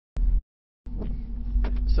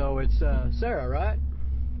So it's Sarah, right?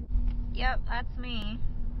 Yep, that's me.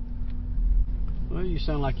 Well, you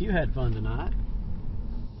sound like you had fun tonight.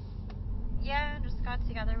 Yeah, just got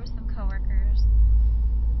together with some coworkers.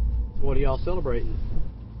 What are y'all celebrating?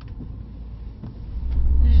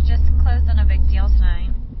 Just closing a big deal tonight.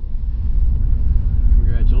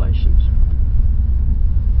 Congratulations.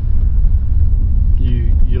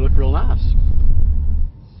 You look real nice.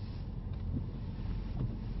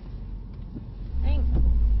 Thanks.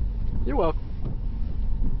 You're welcome.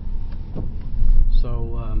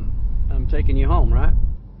 So, I'm taking you home, right?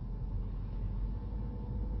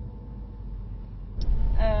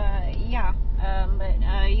 Yeah. But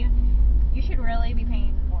you should really be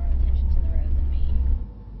paying more attention to the road than me.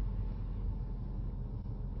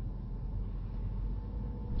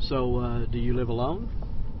 So, do you live alone?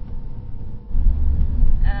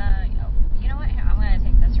 You know what? Here, I'm gonna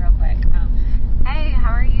take this real quick. Hey, how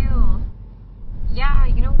are you? Yeah,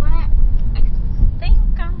 you know what? I think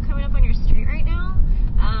I'm coming up on your street right now.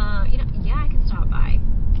 Yeah, I can stop by.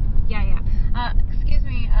 Yeah. Excuse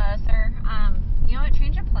me, sir. You know what?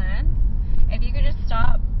 Change of plans. If you could just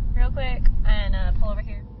stop real quick and pull over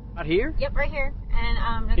here. Right here? Yep, right here.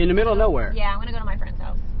 And In the middle of nowhere? Yeah, I'm gonna go to my friend's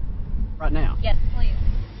house. Right now? Yes, please.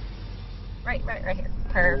 Right here.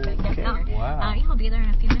 Perfect. Okay. Wow. I'll be there in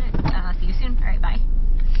a few minutes. See you soon. All right, bye.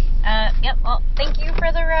 Yep. Well, thank you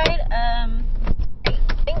for the ride.